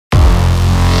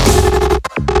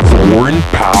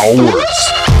powers.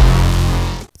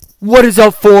 What is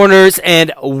up, foreigners,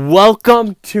 and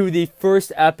welcome to the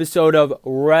first episode of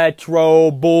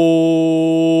Retro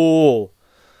Bowl.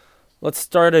 Let's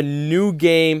start a new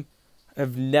game.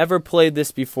 I've never played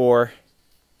this before,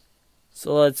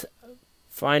 so let's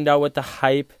find out what the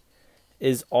hype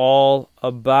is all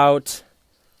about.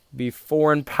 Be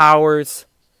foreign powers,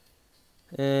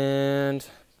 and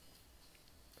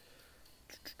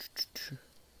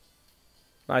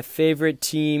my favorite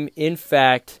team, in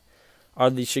fact, are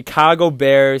the Chicago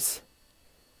Bears.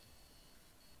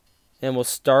 And we'll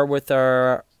start with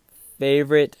our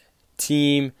favorite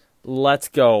team. Let's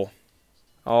go.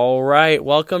 All right,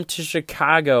 welcome to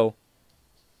Chicago.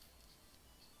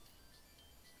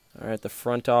 All right, the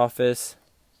front office.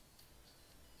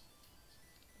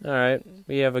 All right,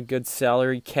 we have a good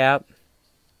salary cap.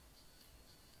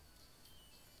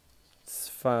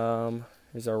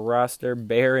 Here's our roster.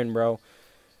 Barron, bro.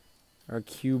 Our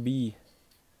QB.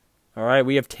 All right,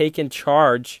 we have taken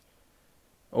charge.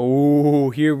 Oh,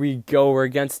 here we go. We're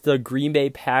against the Green Bay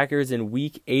Packers in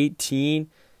Week 18.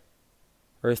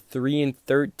 We're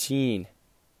 3-13.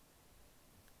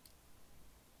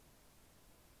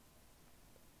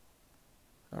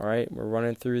 All right, we're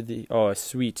running through the... Oh,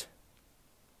 sweet.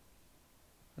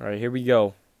 All right, here we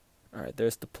go. All right,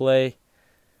 there's the play.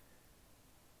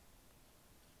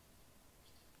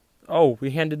 Oh,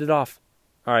 we handed it off.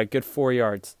 All right, good 4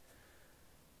 yards.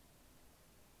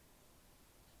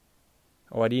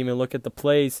 Oh, I didn't even look at the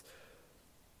plays.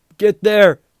 Get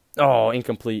there. Oh,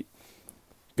 incomplete.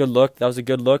 Good look. That was a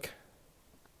good look.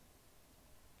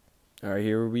 All right,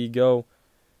 here we go.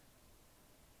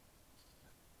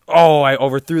 Oh, I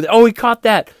overthrew that. Oh, he caught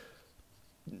that.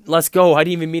 Let's go. I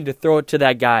didn't even mean to throw it to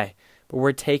that guy, but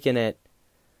we're taking it.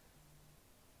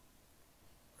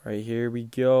 All right, here we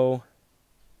go.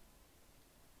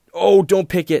 Oh, don't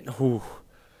pick it. Ooh,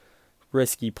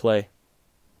 risky play.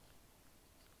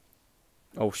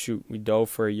 Oh, shoot. We dove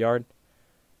for a yard.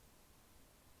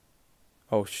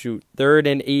 Oh, shoot. 3rd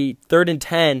and 8. 3rd and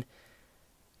 10.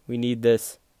 We need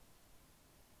this.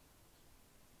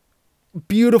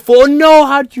 Beautiful. No,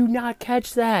 how did you not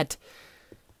catch that?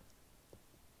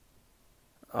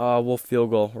 We'll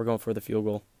field goal. We're going for the field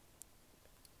goal.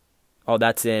 Oh,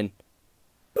 that's in.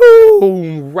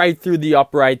 Boom! Right through the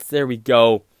uprights. There we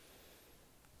go.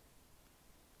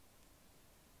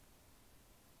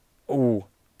 Oh,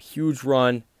 huge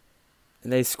run.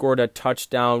 And they scored a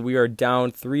touchdown. We are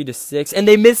down 3-6. And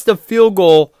they missed a field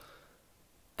goal.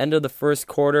 End of the first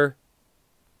quarter.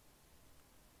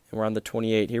 And we're on the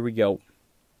 28. Here we go.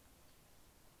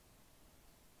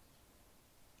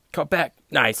 Cut back.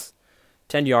 Nice.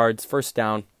 10 yards. First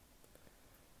down.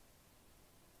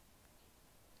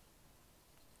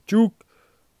 Juke.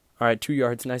 All right, 2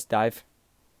 yards. Nice dive.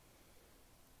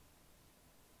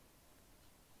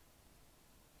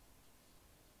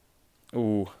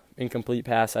 Ooh, incomplete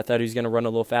pass. I thought he was going to run a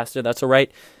little faster. That's all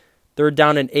right. 3rd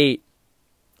down and 8.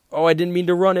 Oh, I didn't mean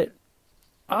to run it.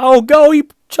 Oh, go. He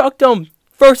chucked him.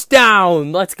 First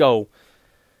down. Let's go.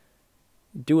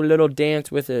 Do a little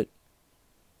dance with it.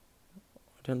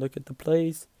 Didn't look at the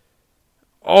plays.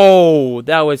 Oh,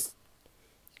 that was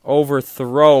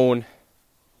overthrown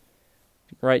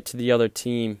right to the other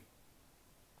team.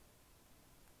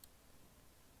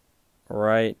 All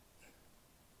right.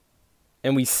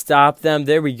 And we stop them.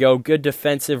 There we go. Good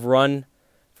defensive run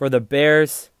for the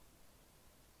Bears.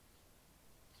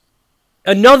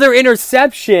 Another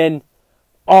interception.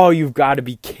 Oh, you've got to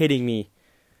be kidding me.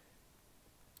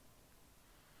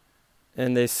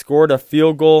 And they scored a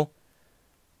field goal.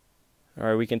 All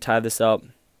right, we can tie this up.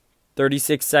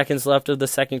 36 seconds left of the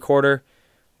second quarter.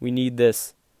 We need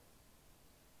this.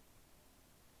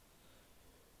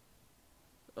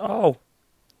 Oh.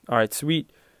 All right, sweet.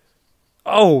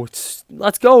 Oh,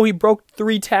 let's go. He broke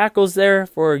 3 tackles there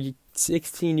for a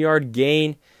 16-yard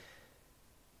gain.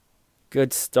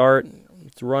 Good start.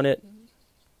 Let's run it.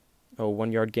 Oh,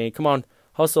 1-yard gain. Come on.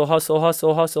 Hustle, hustle,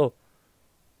 hustle, hustle.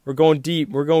 We're going deep.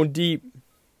 We're going deep.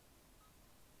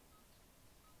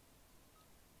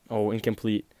 Oh,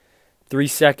 incomplete. 3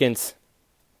 seconds.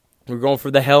 We're going for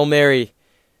the Hail Mary.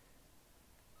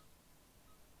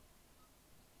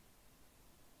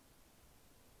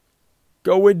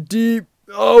 Going deep.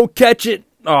 Oh, catch it.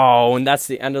 Oh, and that's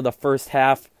the end of the first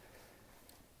half.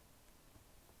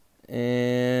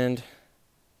 And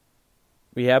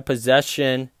we have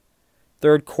possession.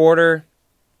 Third quarter.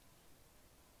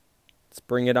 Let's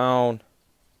bring it on.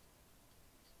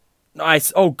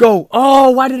 Nice. Oh, go.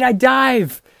 Oh, why did I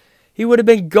dive? He would have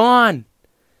been gone.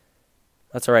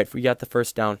 That's all right. We got the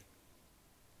first down.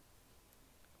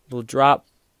 Little drop.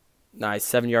 Nice.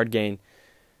 7-yard gain.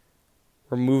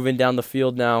 We're moving down the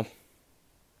field now.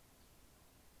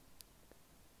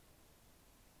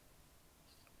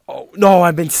 Oh, no,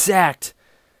 I've been sacked.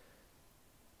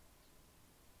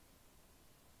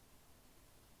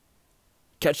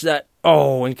 Catch that.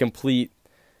 Oh, incomplete.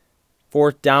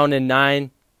 4th down and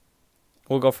 9.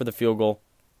 We'll go for the field goal.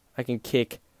 I can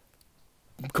kick.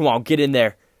 Come on, get in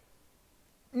there.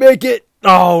 Make it.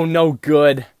 Oh, no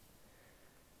good.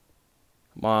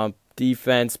 Come on,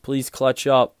 defense. Please clutch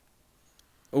up.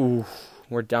 Ooh,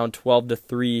 we're down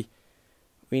 12-3.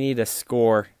 We need a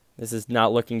score. This is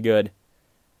not looking good.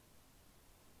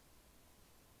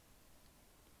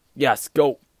 Yes,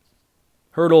 go.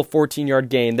 Hurdle, 14-yard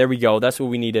gain. There we go. That's what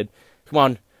we needed. Come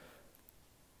on.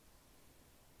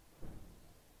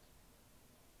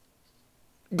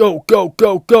 Go, go,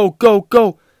 go, go, go,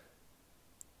 go.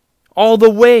 All the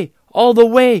way, all the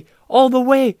way, all the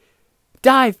way.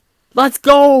 Dive. Let's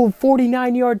go.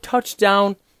 49-yard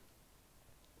touchdown.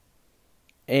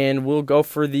 And we'll go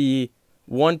for the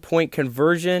 1-point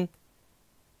conversion.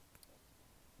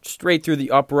 Straight through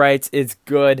the uprights. It's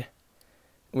good.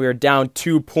 We are down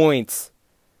 2 points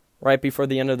right before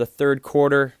the end of the 3rd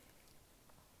quarter.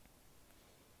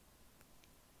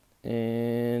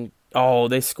 And, oh,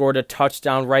 they scored a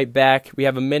touchdown right back. We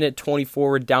have 1:24.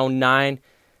 We're down 9.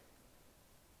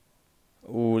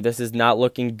 Ooh, this is not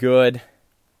looking good.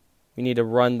 We need to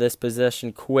run this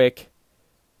possession quick.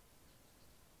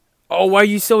 Oh, why are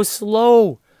you so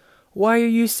slow? Why are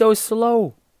you so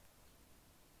slow?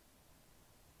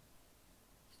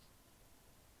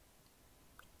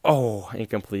 Oh,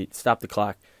 incomplete. Stop the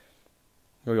clock.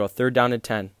 Here we go. 3rd down and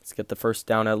 10. Let's get the 1st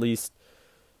down at least.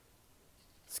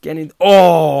 Scanning.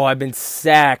 Oh, I've been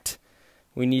sacked.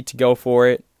 We need to go for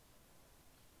it.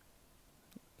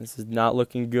 This is not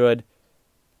looking good.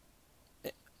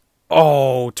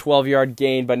 Oh, 12-yard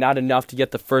gain, but not enough to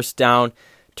get the 1st down.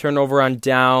 Turnover on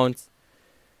downs.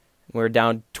 We're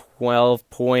down 12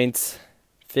 points.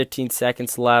 15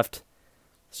 seconds left.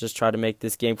 Let's just try to make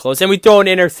this game close. And we throw an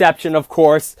interception, of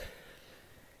course.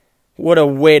 What a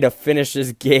way to finish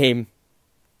this game.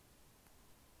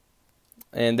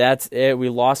 And that's it. We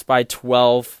lost by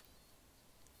 12.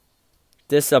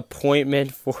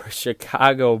 Disappointment for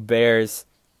Chicago Bears.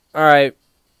 All right,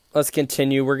 let's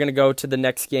continue. We're going to go to the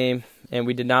next game. And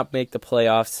we did not make the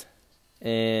playoffs.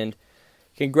 And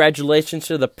congratulations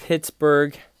to the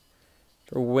Pittsburgh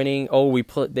for winning. Oh,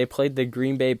 they played the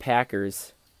Green Bay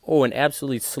Packers. Oh, and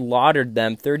absolutely slaughtered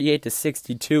them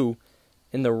 38-62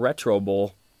 in the Retro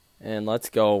Bowl. And let's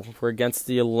go. We're against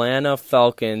the Atlanta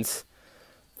Falcons.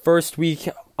 First week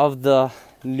of the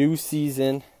new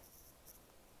season.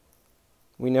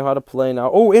 We know how to play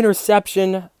now. Oh,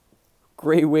 interception.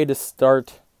 Great way to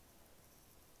start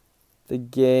the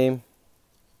game.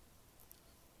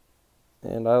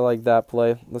 And I like that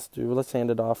play. Let's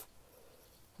hand it off.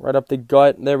 Right up the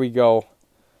gut. There we go.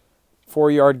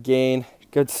 4-yard gain.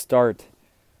 Good start.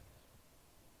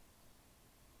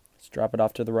 Let's drop it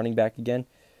off to the running back again.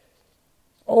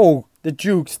 Oh, the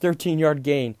Jukes, 13-yard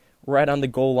gain. Right on the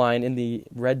goal line in the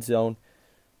red zone.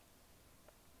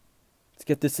 Let's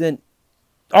get this in.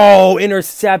 Oh,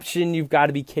 interception. You've got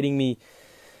to be kidding me.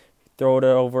 Throw it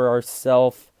over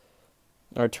ourselves.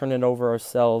 Or turn it over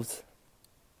ourselves.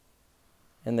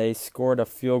 And they scored a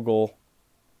field goal.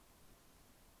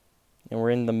 And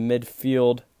we're in the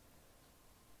midfield.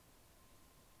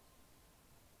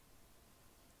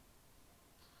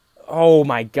 Oh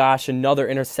my gosh, another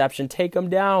interception. Take them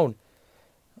down.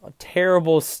 A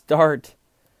terrible start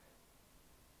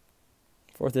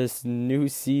for this new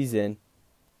season.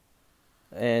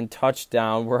 And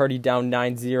touchdown. We're already down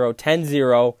 9-0.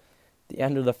 10-0. The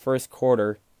end of the 1st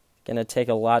quarter. Going to take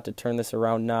a lot to turn this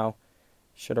around now.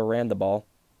 Should have ran the ball.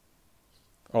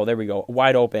 Oh, there we go.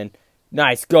 Wide open.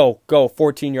 Nice. Go. Go.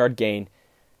 14-yard gain.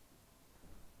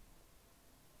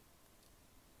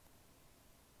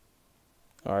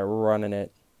 All right, we're running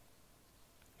it.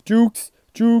 Jukes.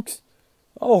 Jukes.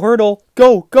 Oh, hurdle.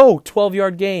 Go. Go.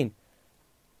 12-yard gain.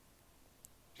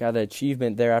 Got an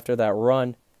achievement there after that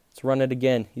run. Let's run it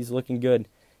again. He's looking good.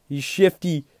 He's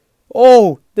shifty.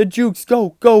 Oh, the Jukes.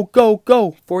 Go. Go. Go.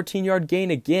 Go. 14-yard gain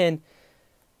again.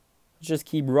 Just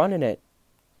keep running it.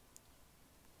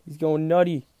 He's going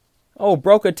nutty. Oh,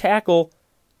 broke a tackle.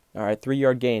 All right,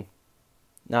 3-yard gain.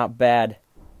 Not bad.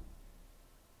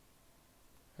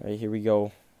 All right, here we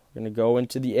go. We're going to go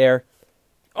into the air.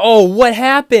 Oh, what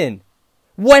happened?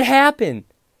 What happened?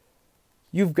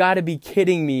 You've got to be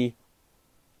kidding me.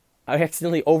 I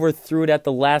accidentally overthrew it at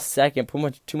the last second.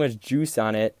 Put too much juice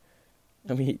on it.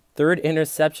 I mean, 3rd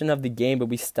interception of the game, but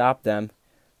we stopped them.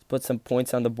 Let's put some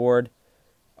points on the board.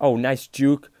 Oh, nice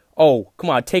juke. Oh, come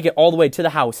on. Take it all the way to the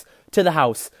house. to the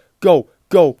house. Go,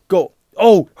 go, go.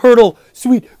 Oh, hurdle.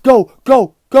 Sweet. Go,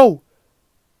 go, go.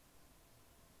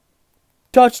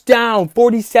 Touchdown.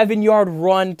 47-yard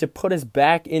run to put us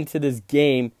back into this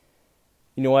game.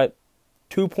 You know what?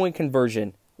 2-point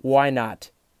conversion. Why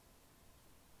not?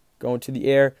 Go into the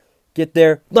air. Get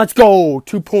there. Let's go.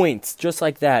 2 points. Just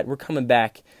like that. We're coming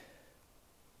back.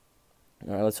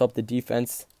 All right, let's hope the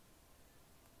defense.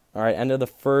 All right, end of the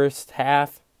first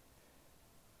half.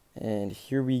 And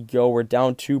here we go. We're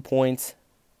down 2 points.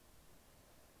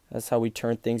 That's how we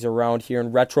turn things around here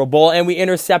in Retro Bowl. And we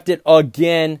intercept it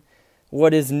again.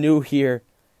 What is new here?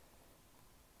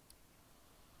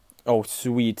 Oh,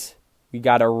 sweet. We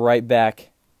got it right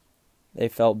back. They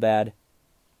felt bad.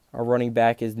 Our running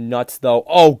back is nuts, though.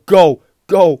 Oh, go,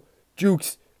 go,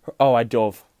 Jukes. Oh, I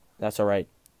dove. That's all right.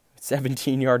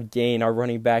 17-yard gain. Our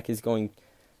running back is going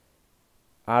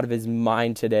out of his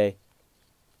mind today.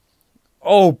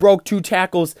 Oh, broke 2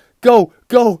 tackles. Go,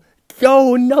 go,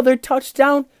 go. Another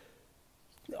touchdown.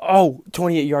 Oh,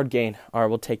 28-yard gain. All right,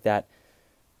 we'll take that.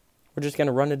 We're just going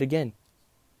to run it again.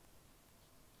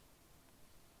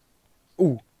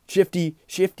 Ooh, shifty,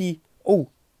 shifty. Oh,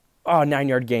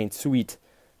 9-yard gain. Sweet.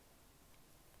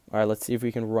 All right, let's see if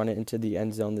we can run it into the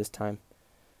end zone this time.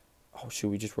 Oh, should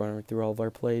we just run through all of our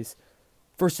plays?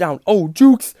 First down. Oh,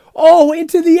 Jukes. Oh,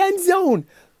 into the end zone.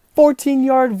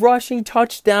 14-yard rushing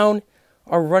touchdown.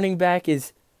 Our running back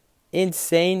is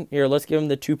insane. Here, let's give him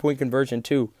the 2-point conversion,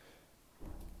 too.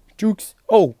 Jukes.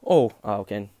 Oh,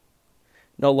 okay.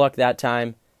 No luck that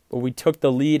time. But we took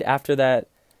the lead after that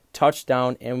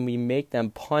touchdown, and we make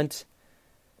them punt.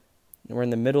 And we're in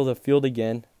the middle of the field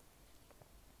again.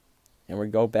 And we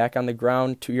go back on the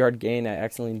ground. 2-yard gain. I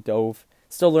accidentally dove.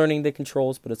 Still learning the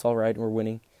controls, but it's all right. We're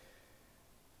winning.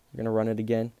 We're going to run it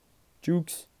again.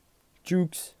 Jukes.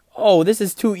 Jukes. Oh, this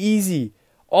is too easy.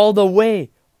 All the way.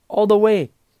 All the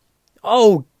way.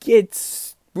 Oh,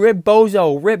 get Rip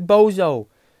Bozo. Rip Bozo.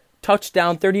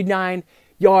 Touchdown.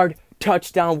 39-yard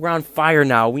touchdown. We're on fire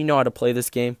now. We know how to play this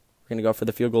game. We're going to go for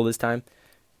the field goal this time.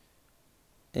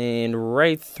 And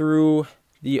right through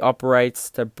the uprights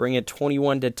to bring it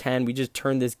 21-10. We just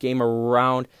turned this game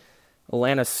around.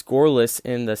 Atlanta scoreless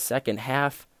in the second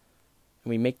half. And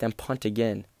we make them punt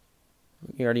again.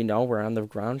 You already know we're on the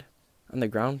ground. On the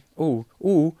ground. Ooh.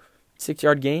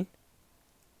 6-yard gain.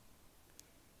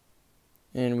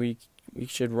 And we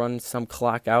should run some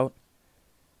clock out.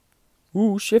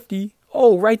 Ooh, shifty.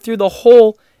 Oh, right through the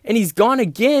hole. And he's gone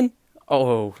again.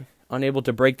 Oh, unable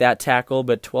to break that tackle,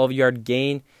 but 12-yard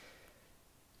gain.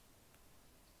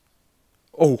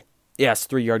 Oh, yes,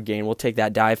 3-yard gain. We'll take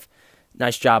that dive.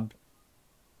 Nice job.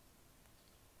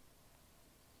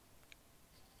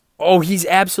 Oh, he's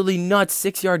absolutely nuts.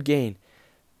 6-yard gain.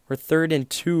 We're 3rd and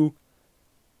 2.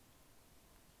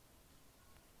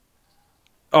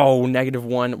 Oh,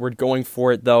 -1. We're going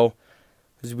for it, though,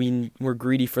 because we're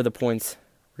greedy for the points.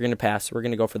 We're going to pass. We're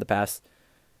going to go for the pass.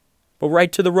 But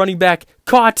right to the running back.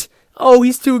 Caught. Oh,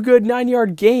 he's too good.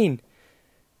 9-yard gain.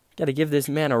 Got to give this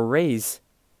man a raise.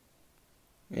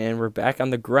 And we're back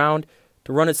on the ground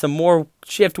to run it some more.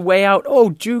 Shift way out. Oh,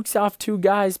 Jukes off 2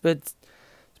 guys, but it's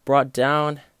brought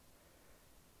down.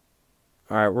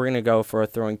 All right, we're going to go for a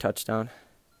throwing touchdown.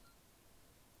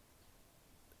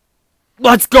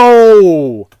 Let's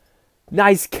go!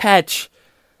 Nice catch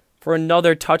for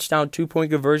another touchdown,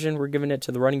 2-point conversion. We're giving it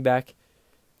to the running back.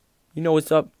 You know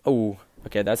what's up? Oh,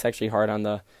 okay, that's actually hard on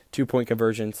the 2-point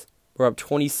conversions. We're up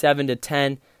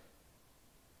 27-10.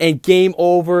 And game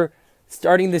over.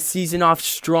 Starting the season off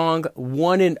strong,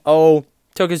 1-0.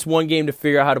 Took us 1 game to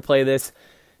figure out how to play this.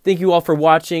 Thank you all for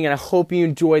watching, and I hope you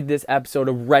enjoyed this episode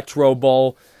of Retro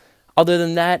Bowl. Other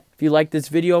than that, if you like this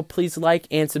video, please like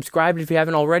and subscribe if you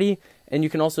haven't already. And you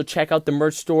can also check out the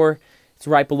merch store. It's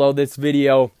right below this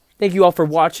video. Thank you all for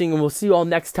watching, and we'll see you all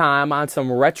next time on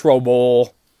some Retro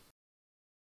Bowl.